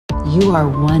You are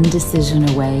one decision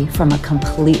away from a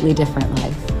completely different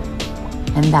life.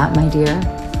 And that, my dear,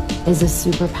 is a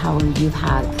superpower you've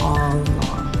had all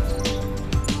along.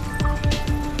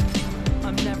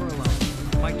 I'm never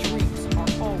alone. My dreams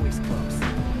are always close.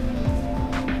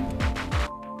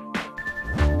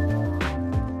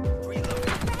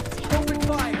 Open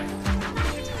fire!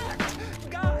 Attacked!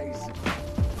 Guys!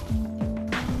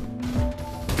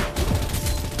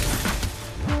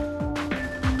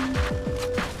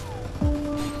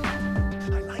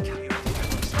 I like how you're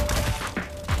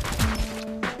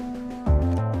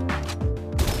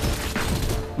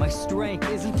My strength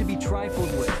isn't to be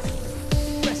trifled with.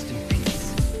 Rest in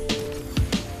peace.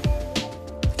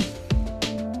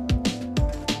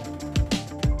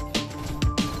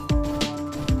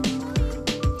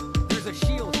 There's a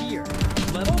shield here.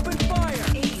 Let open fire!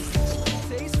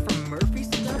 Ace from Murphy's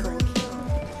number.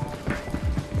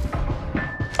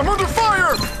 I'm under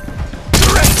fire!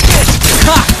 Direct hit!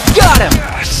 Ha! Got him!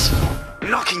 Yes!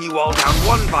 Knocking you all down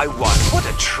one by one. What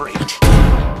a treat.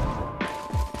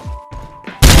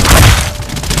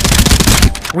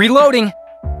 Reloading!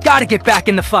 Gotta get back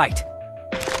in the fight!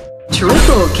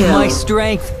 Triple kill. My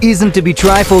strength isn't to be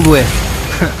trifled with.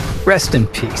 Rest in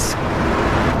peace.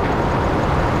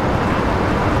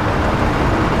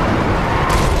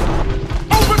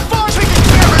 Open fire! Taking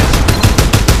damage!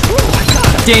 Ooh, I got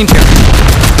him! Danger!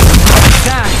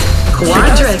 Attack!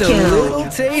 Quadra Just a kill. little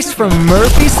taste from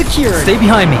Murphy Security. Stay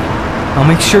behind me. I'll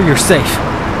make sure you're safe.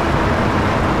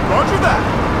 Roger that!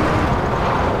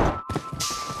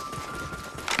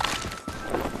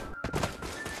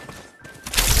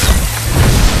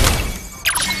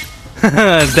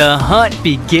 The hunt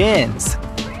begins.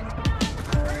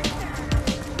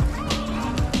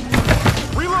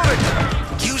 Reloading!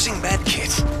 Using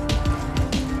medkit.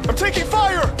 I'm taking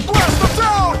fire! Blast them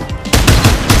down!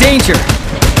 Danger!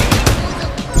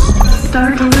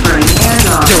 Start delivering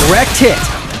airdrop. Direct hit!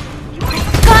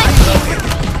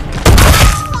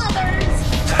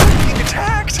 Being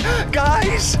attacked!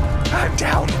 Guys! I'm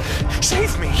down.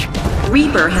 Save me!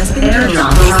 Reaper has been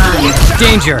airdrop arrived.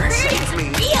 Danger! Save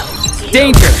me!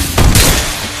 Danger!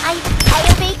 I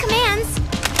obey commands.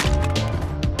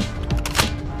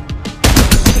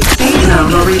 Safe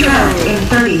zone will retract in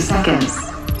 30 seconds.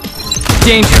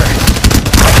 Danger!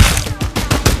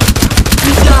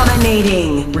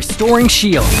 Dominating. Restoring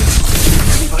shield.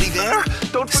 Anybody there?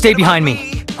 Don't forget Stay behind about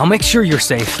me. I'll make sure you're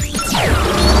safe.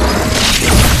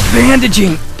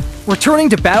 Bandaging! Returning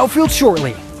to battlefield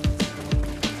shortly.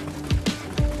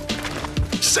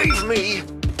 Save me!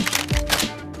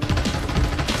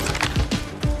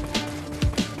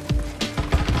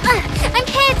 I'm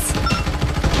hit.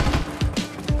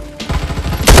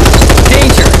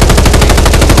 Danger!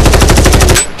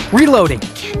 Reloading.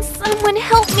 Can someone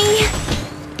help me?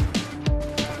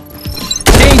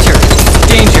 Danger!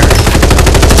 Danger!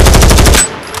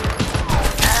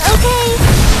 Okay.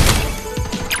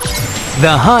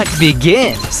 The hunt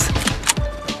begins.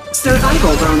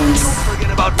 Survival bonus. Don't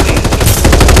forget about me!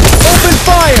 Open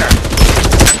fire!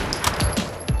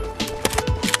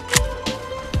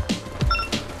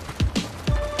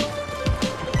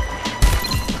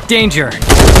 Danger!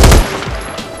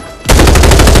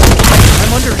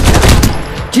 I'm under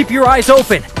attack. Keep your eyes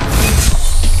open.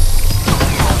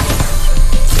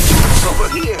 Over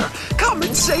here! Come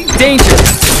and save me! Danger!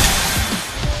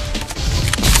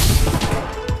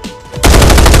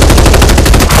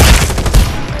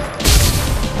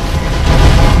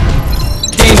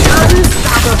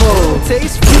 Unstoppable.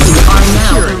 Taste You are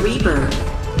now Sure. the Reaper.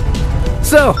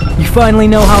 So, you finally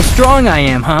know how strong I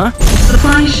am, huh?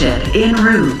 Supply ship en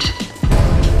route.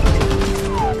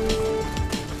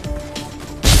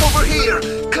 Over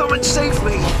here! Come and save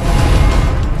me!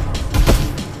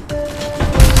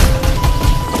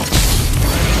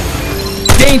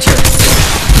 Danger!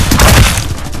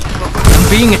 I'm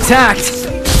being attacked.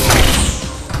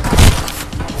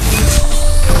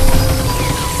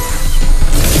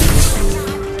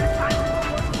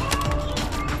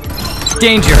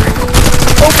 Danger!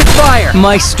 Open fire!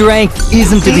 My strength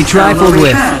isn't to be Safe zone will trifled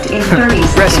with. retract in 30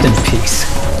 Rest in seconds. peace.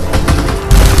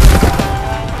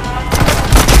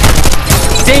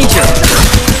 Danger!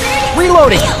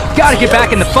 Reloading! Gotta get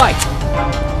back in the fight.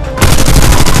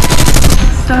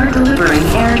 Start delivering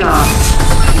airdrop.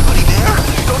 Anybody there?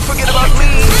 Don't forget about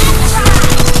me!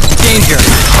 Danger!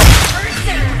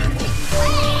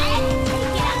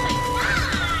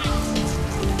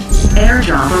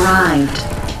 Airdrop arrived.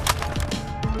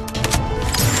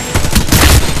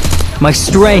 My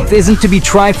strength isn't to be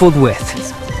trifled with.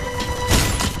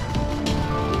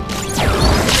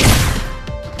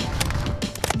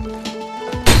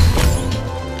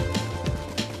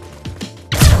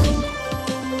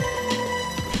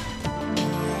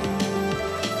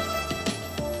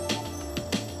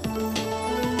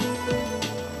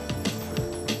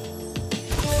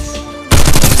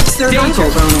 Survival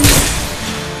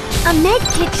bonus. A med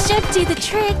kit should do the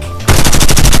trick.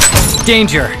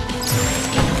 Danger!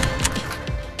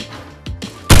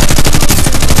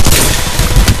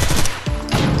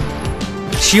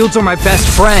 Shields are my best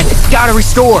friend. Gotta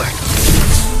restore.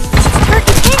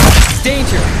 Target hit.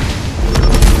 Danger!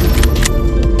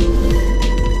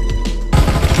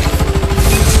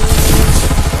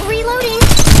 Reloading.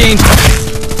 Danger!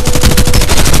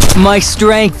 My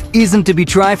strength isn't to be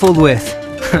trifled with.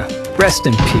 Rest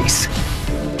in peace.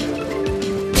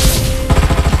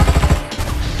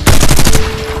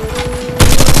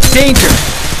 Danger!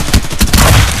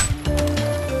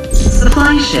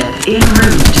 Supply ship en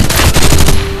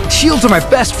route. Shields are my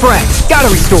best friend. Gotta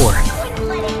restore. Wouldn't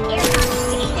let an aircraft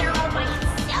stay there all by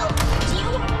itself, would you?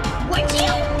 Would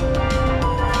you?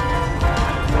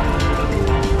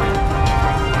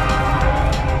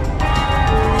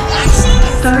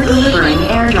 Start delivering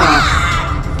airdrop.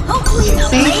 Hopefully the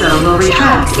Safe zone will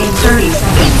retract in 30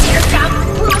 seconds. aircraft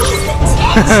ruins the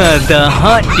tent. The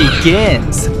hunt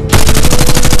begins.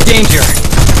 Danger!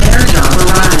 Airdrop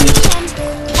arrived. And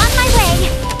on my way.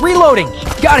 Reloading!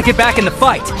 Gotta get back in the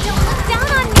fight. Don't look down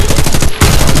on me.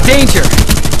 Danger!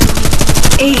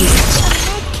 Ace. A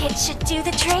med kit should do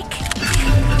the trick.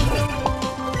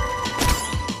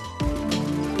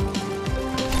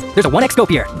 There's a 1x scope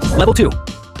here. Level 2.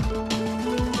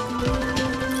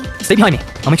 Stay behind me.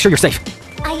 I'll make sure you're safe.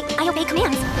 I obey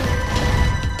commands.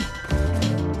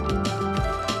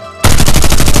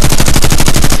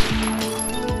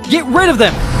 Get rid of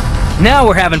them! Now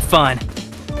we're having fun.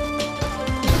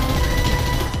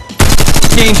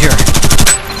 Danger!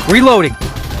 Reloading.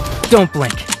 Don't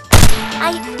blink.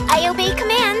 I obey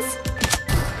commands.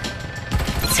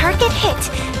 Target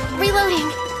hit. Reloading.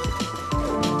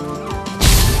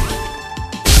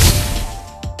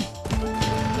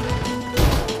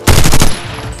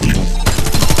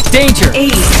 Danger!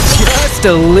 Ace. Just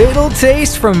a little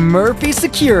taste from Murphy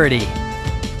Security.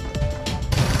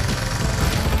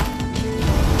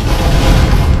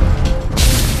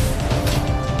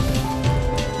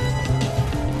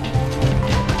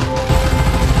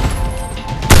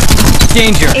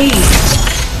 Danger! Ace.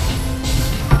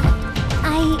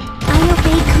 I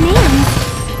obey commands.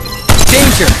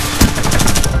 Danger!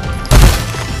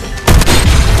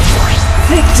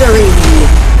 Victory.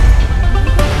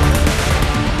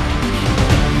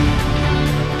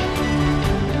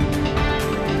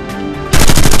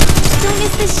 Don't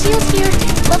miss the shield here.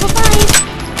 Level 5.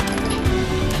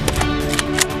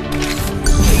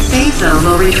 Safe zone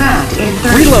will retract in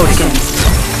 30 Reloading. seconds.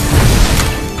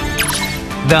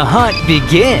 The hunt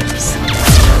begins.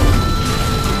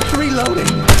 Reloading.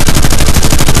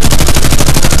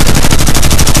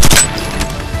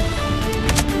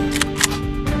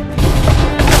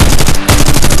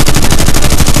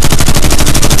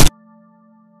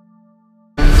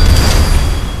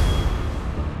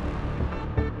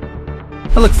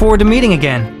 I look forward to meeting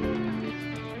again.